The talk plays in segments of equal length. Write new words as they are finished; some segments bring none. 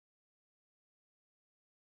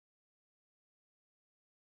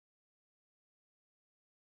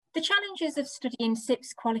The challenges of studying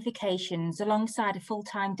SIPS qualifications alongside a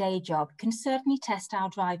full-time day job can certainly test our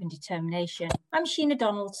drive and determination. I'm Sheena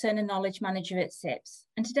Donaldson, a Knowledge Manager at SIPS,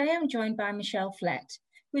 and today I'm joined by Michelle Flett,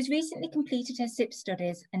 who has recently completed her SIPS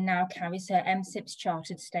studies and now carries her MSIPS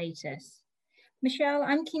chartered status. Michelle,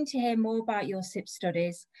 I'm keen to hear more about your SIPS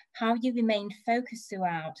studies, how you remained focused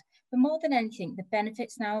throughout, but more than anything, the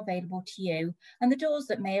benefits now available to you and the doors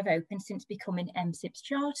that may have opened since becoming MSIPS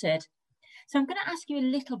chartered. So I'm going to ask you a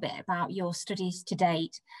little bit about your studies to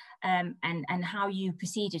date and how you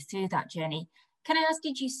proceeded through that journey. Can I ask,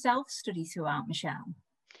 did you self-study throughout, Michelle?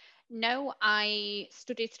 No, I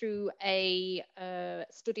studied through a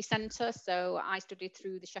study centre, so I studied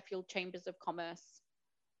through the Sheffield Chambers of Commerce.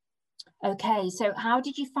 Okay, so how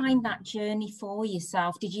did you find that journey for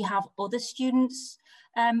yourself? Did you have other students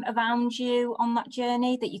around you on that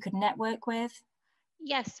journey that you could network with?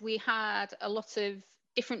 Yes, we had a lot of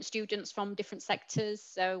different students from different sectors.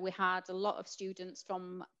 So we had a lot of students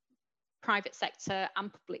from private sector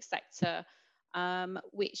and public sector,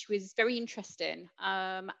 which was very interesting,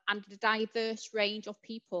 and a diverse range of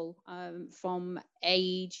people from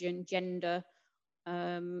age and gender.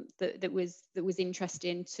 That was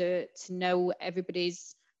interesting to know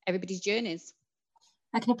everybody's journeys.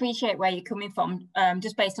 I can appreciate where you're coming from,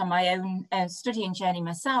 just based on my own studying journey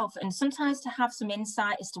myself, and sometimes to have some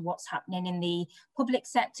insight as to what's happening in the public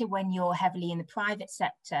sector when you're heavily in the private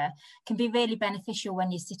sector can be really beneficial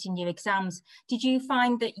when you're sitting your exams. Did you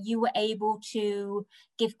find that you were able to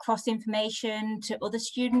give cross information to other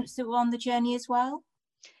students that were on the journey as well?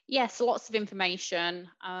 Yes, lots of information.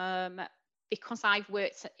 Because I've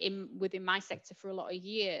worked within my sector for a lot of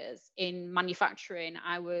years in manufacturing,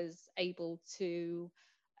 I was able to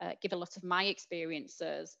give a lot of my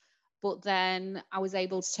experiences, but then I was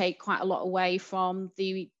able to take quite a lot away from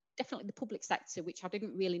definitely the public sector, which I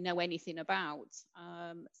didn't really know anything about.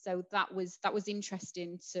 So that was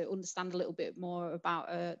interesting to understand a little bit more about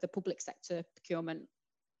the public sector procurement.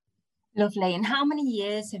 Lovely. And how many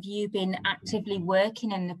years have you been actively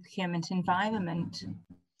working in the procurement environment?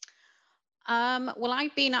 Well,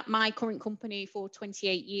 I've been at my current company for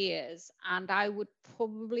 28 years, and I would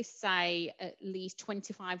probably say at least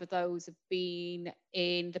 25 of those have been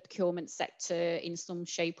in the procurement sector in some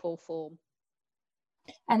shape or form.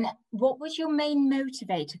 And what was your main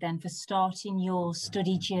motivator then for starting your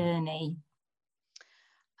study journey?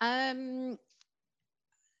 The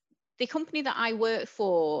company that I work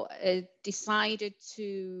for decided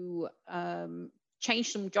to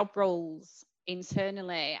change some job roles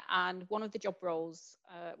internally, and one of the job roles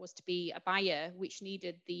was to be a buyer, which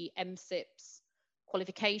needed the MSIPS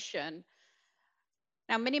qualification.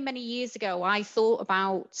 Now, many years ago, I thought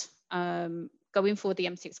about going for the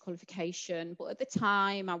MSIPS qualification, but at the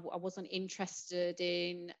time I wasn't interested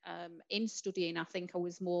in studying. I think I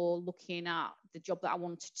was more looking at the job that I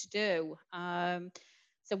wanted to do.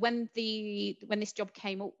 So when this job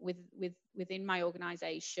came up within my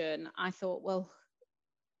organisation, I thought, well,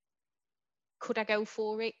 could I go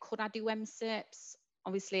for it? Could I do MSIPS?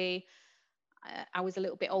 Obviously, I was a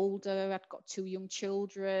little bit older. I'd got 2 young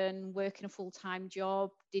children, working a full-time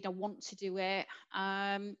job. Did I want to do it?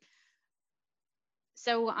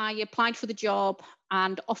 So I applied for the job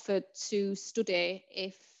and offered to study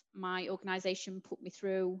if my organisation put me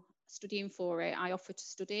through studying for it. I offered to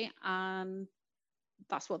study, and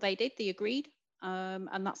that's what they did. They agreed,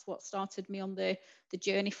 and that's what started me on the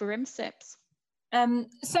journey for MSIPS.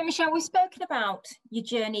 So Michelle, we've spoken about your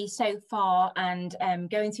journey so far and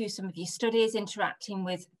going through some of your studies, interacting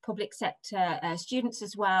with public sector students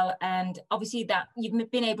as well, and obviously that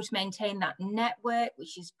you've been able to maintain that network,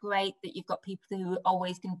 which is great, that you've got people who are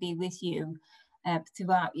always going to be with you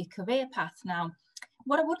throughout your career path. Now,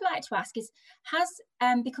 what I would like to ask is, has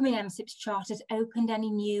becoming MSIPS chartered opened any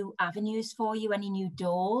new avenues for you, any new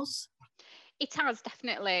doors? It has,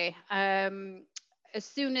 definitely. As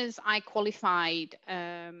soon as I qualified,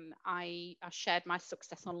 I shared my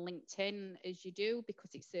success on LinkedIn, as you do,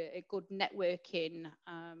 because it's a good networking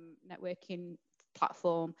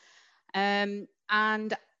platform. And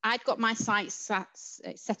I'd got my sights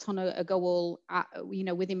set on a goal.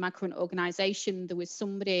 Within my current organisation, there was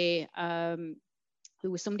somebody who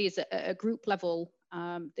was at a group level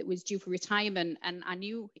that was due for retirement, and I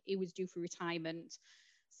knew he was due for retirement.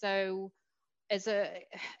 So, as a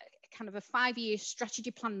kind of a 5-year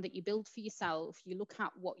strategy plan that you build for yourself, you look at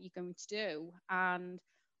what you're going to do. And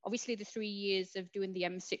obviously the 3 years of doing the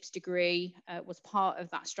MSIPS degree was part of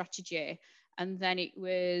that strategy. And then it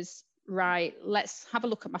was, right, let's have a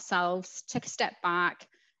look at myself, take a step back.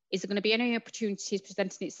 Is there going to be any opportunities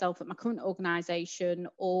presenting itself at my current organisation,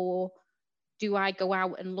 or do I go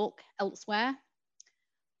out and look elsewhere?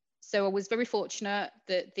 So I was very fortunate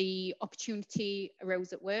that the opportunity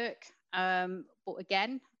arose at work. But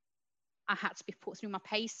again, I had to be put through my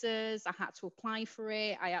paces. I had to apply for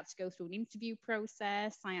it. I had to go through an interview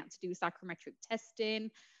process. I had to do psychometric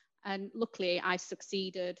testing. And luckily, I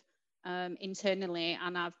succeeded internally.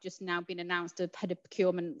 And I've just now been announced as head of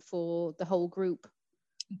procurement for the whole group.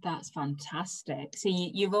 That's fantastic. So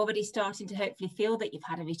you've already starting to hopefully feel that you've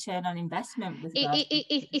had a return on investment with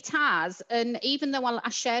it has. And even though I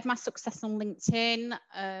shared my success on LinkedIn,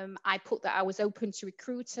 I put that I was open to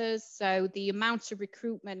recruiters. So the amount of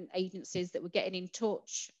recruitment agencies that were getting in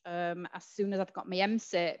touch as soon as I'd got my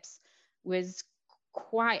MSIPs was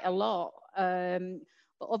quite a lot.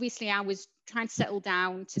 But obviously I was trying to settle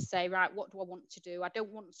down to say, right, what do I want to do?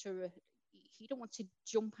 You don't want to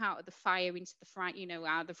jump out of the fire into the fry,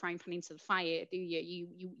 out of the frying pan into the fire, do you?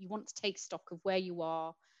 You want to take stock of where you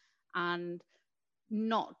are and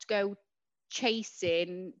not go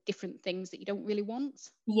chasing different things that you don't really want.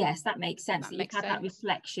 Yes, that makes sense. That you've had that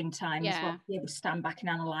reflection time as well, to be able to stand back and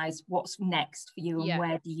analyse what's next for you and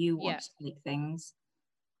where do you want to take things.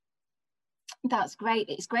 That's great.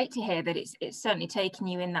 It's great to hear that it's certainly taken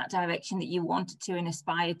you in that direction that you wanted to and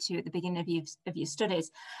aspired to at the beginning of your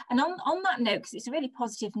studies. And on that note, because it's a really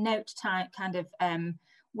positive note to kind of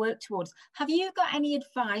work towards, have you got any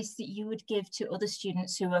advice that you would give to other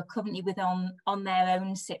students who are currently on their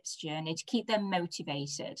own SIPS journey to keep them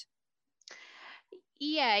motivated?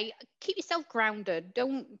 Yeah, keep yourself grounded.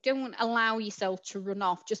 Don't allow yourself to run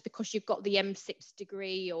off just because you've got the M6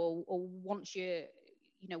 degree or once you're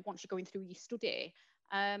going through your study.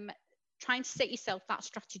 Trying to set yourself that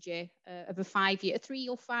strategy of a 3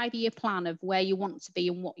 or 5 year plan of where you want to be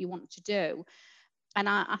and what you want to do. And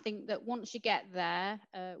I think that once you get there,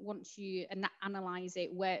 once you analyze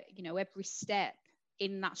it, where every step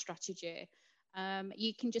in that strategy,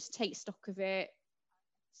 you can just take stock of it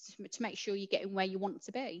to make sure you're getting where you want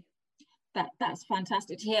to be. That's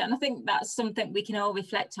fantastic to hear. And I think that's something we can all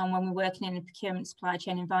reflect on when we're working in a procurement supply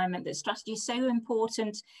chain environment, that strategy is so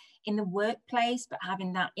important in the workplace, but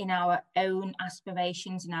having that in our own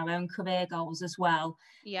aspirations and our own career goals as well.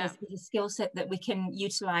 Yeah. There's a skill set that we can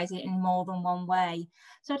utilise it in more than one way.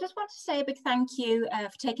 So I just want to say a big thank you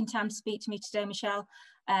for taking time to speak to me today, Michelle.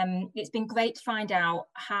 It's been great to find out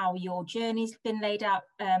how your journey's been laid out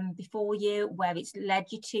before you, where it's led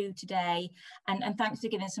you to today, and thanks for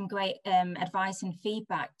giving some great advice and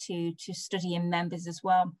feedback to studying members as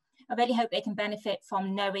well. I really hope they can benefit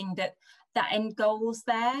from knowing that end goal's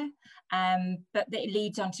there, but that it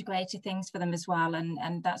leads on to greater things for them as well,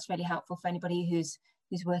 and that's really helpful for anybody who's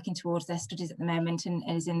working towards their studies at the moment and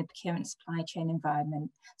is in the procurement supply chain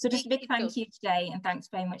environment. So just a big thank you today, and thanks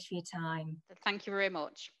very much for your time. Thank you very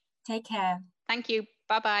much. Take care. Thank you.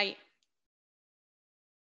 Bye-bye.